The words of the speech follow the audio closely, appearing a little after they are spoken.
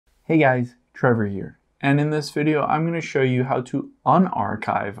Hey guys, Trevor here. And in this video, I'm going to show you how to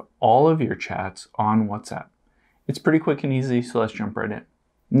unarchive all of your chats on WhatsApp. It's pretty quick and easy, so let's jump right in.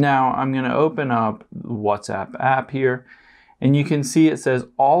 Now I'm going to open up the WhatsApp app here, and you can see it says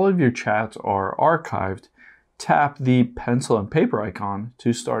all of your chats are archived. Tap the pencil and paper icon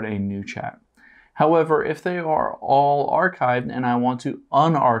to start a new chat. However, if they are all archived and I want to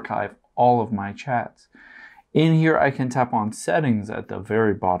unarchive all of my chats, in here, I can tap on settings at the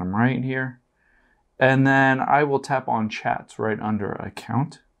very bottom right here. And then I will tap on chats right under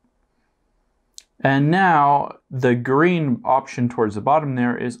account. And now the green option towards the bottom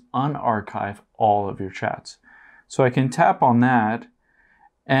there is unarchive all of your chats. So I can tap on that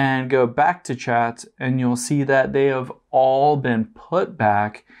and go back to chats, and you'll see that they have all been put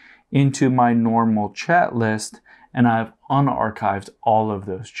back into my normal chat list, and I've unarchived all of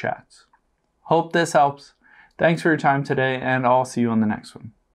those chats. Hope this helps. Thanks for your time today, and I'll see you on the next one.